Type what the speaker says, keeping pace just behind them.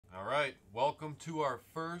welcome to our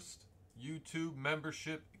first YouTube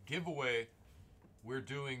membership giveaway. We're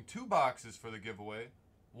doing 2 boxes for the giveaway.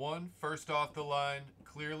 One first off the line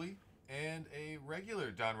Clearly and a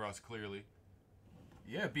regular Donruss Clearly.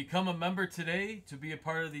 Yeah, become a member today to be a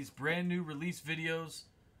part of these brand new release videos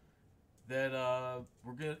that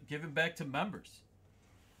we're giving back to members.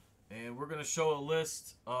 And we're going to show a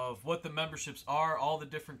list of what the memberships are, all the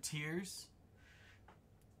different tiers.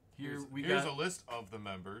 Here's a list of the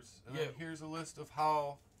members, and then here's a list of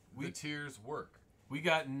how the tiers work. We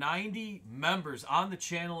got 90 members on the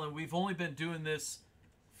channel, and we've only been doing this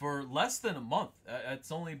for less than a month.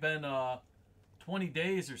 It's only been 20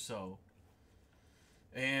 days or so.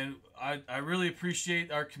 And I really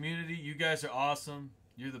appreciate our community. You guys are awesome.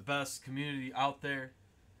 You're the best community out there.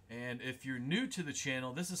 And if you're new to the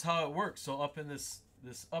channel, this is how it works. So up in this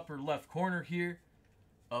upper left corner here,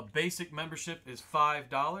 a basic membership is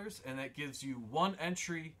 $5, and that gives you 1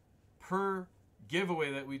 entry per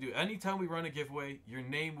giveaway that we do. Anytime we run a giveaway, your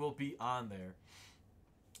name will be on there.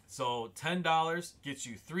 So $10 gets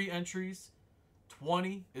you 3 entries.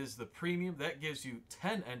 $20 is the premium. That gives you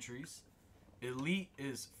 10 entries. Elite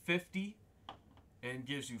is $50 and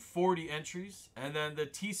gives you 40 entries. And then the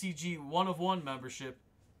TCG 1 of 1 membership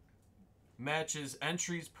matches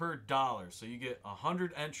entries per dollar. So you get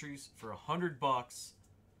 100 entries for $100,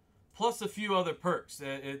 plus a few other perks.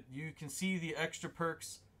 You can see the extra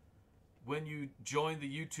perks when you join the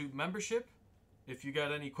YouTube membership. If you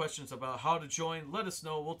got any questions about how to join, let us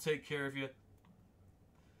know. We'll take care of you.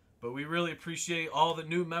 But we really appreciate all the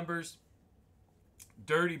new members.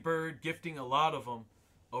 Dirty Bird gifting a lot of them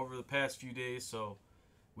over the past few days. So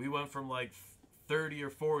we went from like 30 or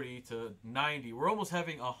 40 to 90. We're almost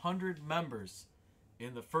having 100 members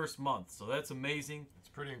in the first month. So that's amazing. It's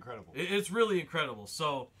pretty incredible. It's really incredible.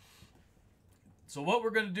 So what we're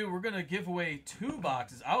going to do, we're going to give away 2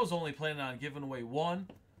 boxes. I was only planning on giving away 1.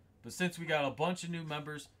 But since we got a bunch of new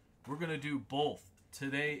members, we're going to do both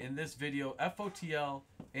today in this video, FOTL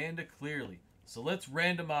and a Clearly. So let's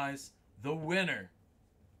randomize the winner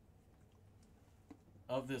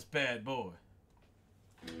of this bad boy.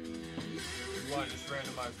 You want to just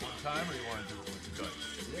randomize one time, or you want to do it with the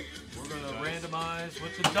dice? We're going to randomize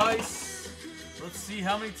with the dice. Let's see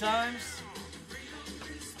how many times.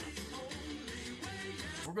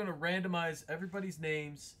 We're going to randomize everybody's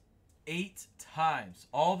names 8 times.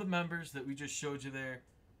 All the members that we just showed you there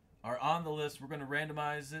are on the list. We're going to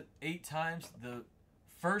randomize it 8 times. The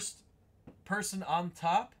first person on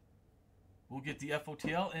top will get the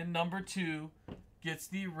FOTL, and number 2 gets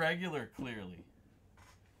the regular Clearly.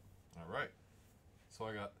 All right. So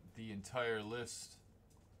I got the entire list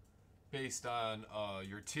based on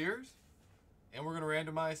your tiers, and we're going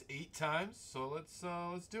to randomize 8 times. So let's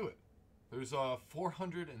do it. There's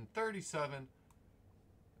 437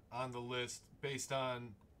 on the list based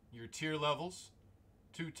on your tier levels.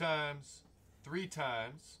 2 times, 3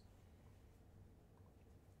 times,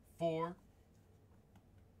 4,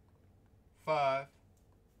 5,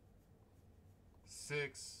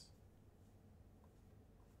 6,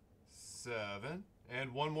 7,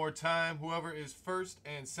 and one more time. Whoever is first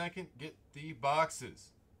and second get the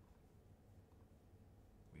boxes.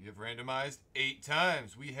 We have randomized 8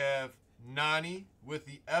 times. We have Nani with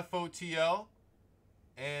the FOTL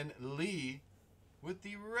and Lee with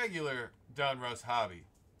the regular Donruss hobby.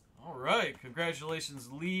 All right,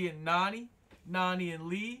 congratulations, Lee and Nani. Nani and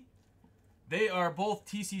Lee, they are both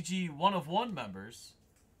TCG 1 of 1 members.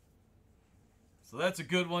 So that's a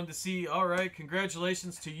good one to see. All right,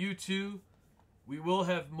 congratulations to you two. We will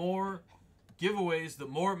have more giveaways. The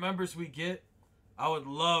more members we get, I would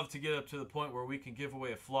love to get up to the point where we can give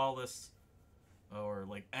away a flawless or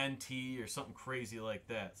like NT or something crazy like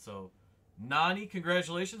that. So Nani,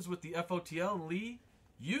 congratulations with the FOTL. Lee,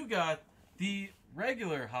 you got the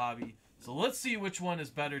regular hobby. So let's see which one is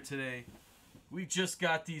better today. We just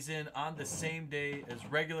got these in on the same day as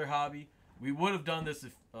regular hobby. We would have done this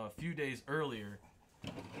a few days earlier.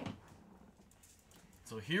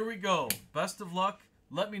 So here we go. Best of luck.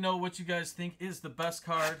 Let me know what you guys think is the best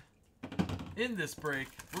card in this break.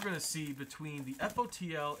 We're going to see between the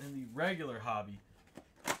FOTL and the regular hobby,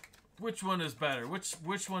 which one is better?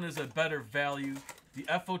 Which one is a better value? The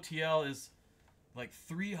FOTL is like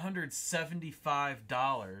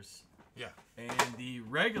 $375. Yeah. And the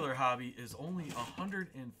regular hobby is only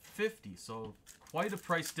 $150. So quite a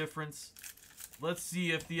price difference. Let's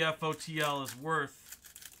see if the FOTL is worth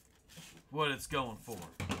what it's going for.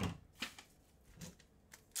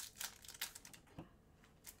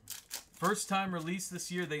 First time released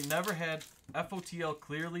this year. They never had FOTL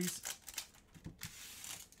Clearlies.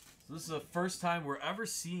 So this is the first time we're ever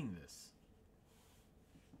seeing this.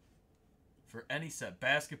 for any set.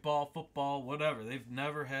 Basketball, football, whatever. They've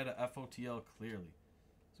never had a FOTL clearly.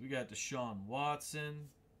 So we got Deshaun Watson.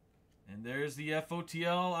 And there's the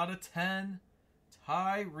FOTL out of 10.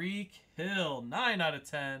 Tyreek Hill, 9 out of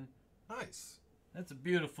 10. Nice. That's a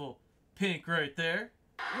beautiful pink right there.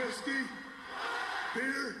 Whiskey,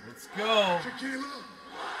 beer, Let's go. tequila,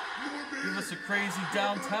 more beer, Give us a crazy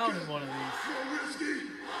downtown in one of these. more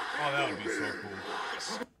whiskey. Oh, that would be so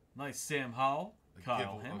cool. Nice Sam Howell.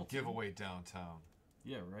 Kyle A Hamilton. giveaway downtown.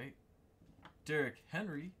 Yeah, right. Derrick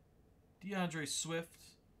Henry. DeAndre Swift.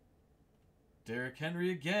 Derrick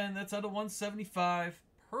Henry again. That's out of 175.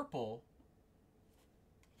 Purple.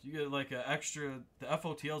 You get like an extra. The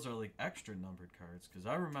FOTLs are like extra numbered cards. Because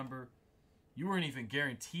I remember you weren't even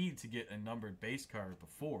guaranteed to get a numbered base card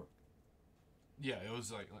before. Yeah, it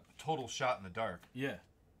was like a total shot in the dark. Yeah.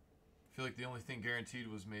 I feel like the only thing guaranteed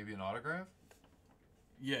was maybe an autograph.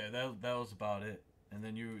 Yeah, that was about it. And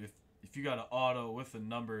then if you got an auto with a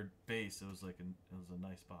numbered base, it was a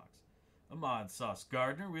nice box. Ahmad Sauce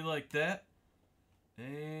Gardner, we like that.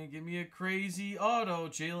 And give me a crazy auto,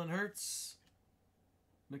 Jalen Hurts,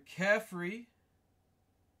 McCaffrey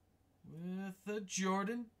with the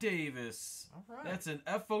Jordan Davis. All right. That's an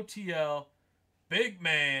FOTL, big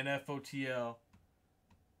man FOTL.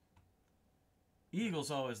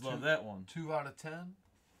 Eagles always love that one. 2 out of 10.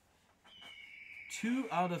 2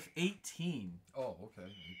 out of 18. Oh, okay.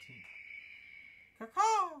 18.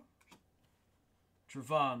 Caw-caw.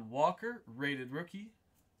 Trevon Walker, rated rookie.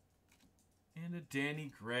 And a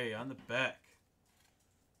Danny Gray on the back.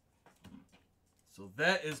 So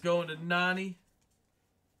that is going to Nani.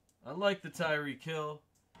 I like the Tyreek Hill.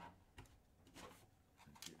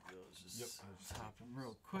 Just top him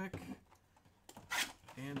real quick.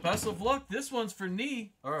 And best of luck. This one's for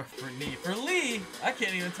Lee. Or for Lee. I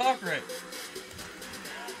can't even talk right.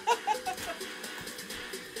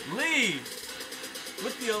 Lee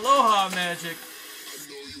with the Aloha magic.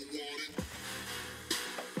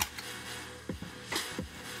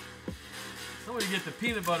 Somebody get the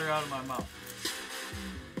peanut butter out of my mouth.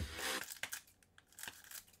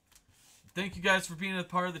 Thank you guys for being a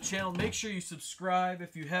part of the channel. Make sure you subscribe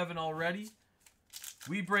if you haven't already.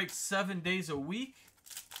 We break 7 days a week.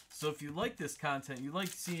 So if you like this content, you like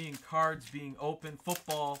seeing cards being open,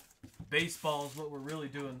 football, baseball is what we're really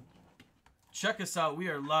doing. Check us out. We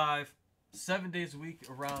are live 7 days a week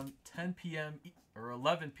around 10 p.m. or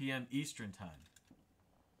 11 p.m. Eastern time.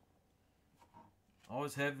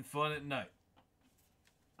 Always having fun at night.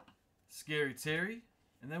 Scary Terry.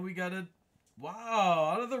 And then we got a,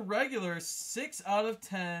 wow, out of the regular, 6 out of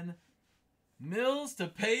 10. Mills to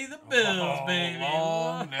pay the bills, baby.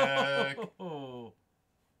 Long neck. Whoa.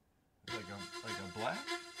 Like a black?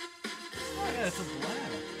 Oh, yeah, it's a black.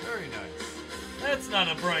 Very nice. That's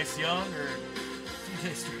not a Bryce Young or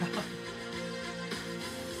CJ Stroud.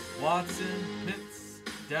 Watson, Pitts,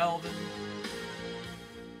 Dalvin.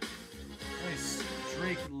 Nice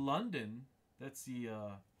Drake London. That's the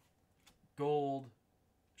gold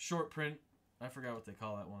short print. I forgot what they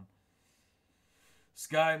call that one.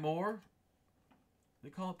 Sky Moore. They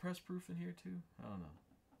call it press proof in here too? I don't know.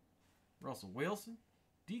 Russell Wilson.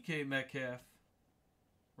 DK Metcalf.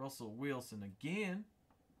 Russell Wilson again.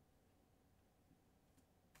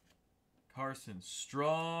 Carson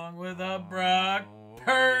Strong with a Brock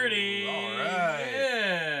Purdy. All right.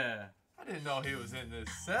 Yeah. I didn't know he was in this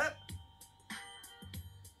set.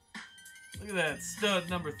 Look at that stud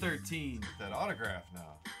number 13. That autograph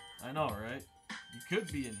now. I know, right? You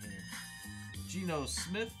could be in here. Geno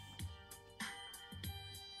Smith.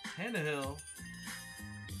 Tannehill.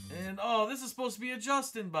 And, oh, this is supposed to be a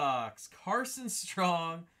Justin box. Carson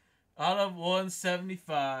Strong out of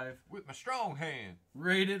 175. With my strong hand.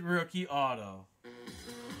 Rated rookie auto.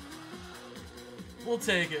 We'll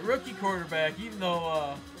take it. Rookie quarterback, even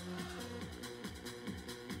though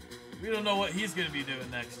we don't know what he's going to be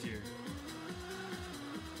doing next year.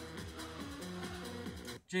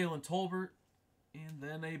 Jalen Tolbert. And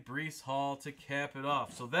then a Breece Hall to cap it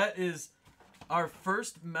off. So that is our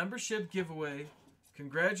first membership giveaway.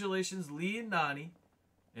 Congratulations, Lee and Nani,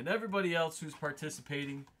 and everybody else who's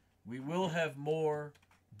participating. We will have more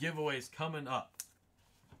giveaways coming up.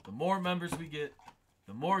 The more members we get,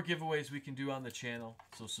 the more giveaways we can do on the channel.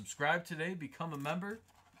 So subscribe today, become a member.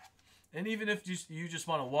 And even if you just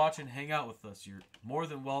want to watch and hang out with us, you're more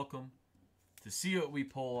than welcome to see what we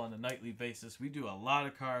pull on a nightly basis. We do a lot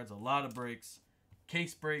of cards, a lot of breaks,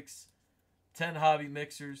 case breaks, 10 hobby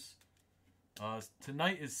mixers.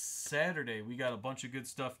 Tonight is Saturday. We got a bunch of good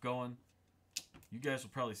stuff going. You guys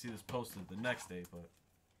will probably see this posted the next day, but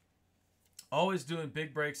always doing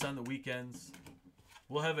big breaks on the weekends.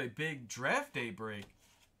 We'll have a big draft day break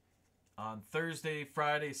on Thursday,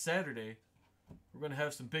 Friday, Saturday, we're going to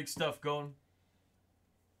have some big stuff going.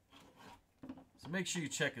 So make sure you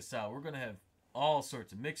check us out. We're going to have all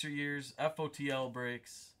sorts of mixer years, FOTL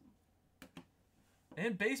breaks,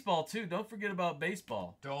 and baseball too. Don't forget about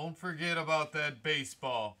baseball. Don't forget about that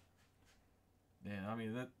baseball. Man, I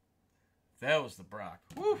mean, that was the Brock.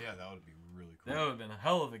 Woo. Yeah, that would be really cool. That would have been a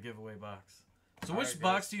hell of a giveaway box. So which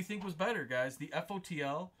box do you think was better, guys? The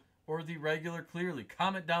FOTL or the regular Clearly?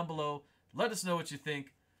 Comment down below. Let us know what you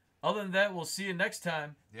think. Other than that, we'll see you next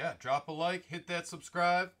time. Yeah, drop a like, hit that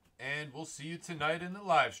subscribe, and we'll see you tonight in the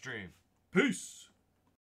live stream. Peace.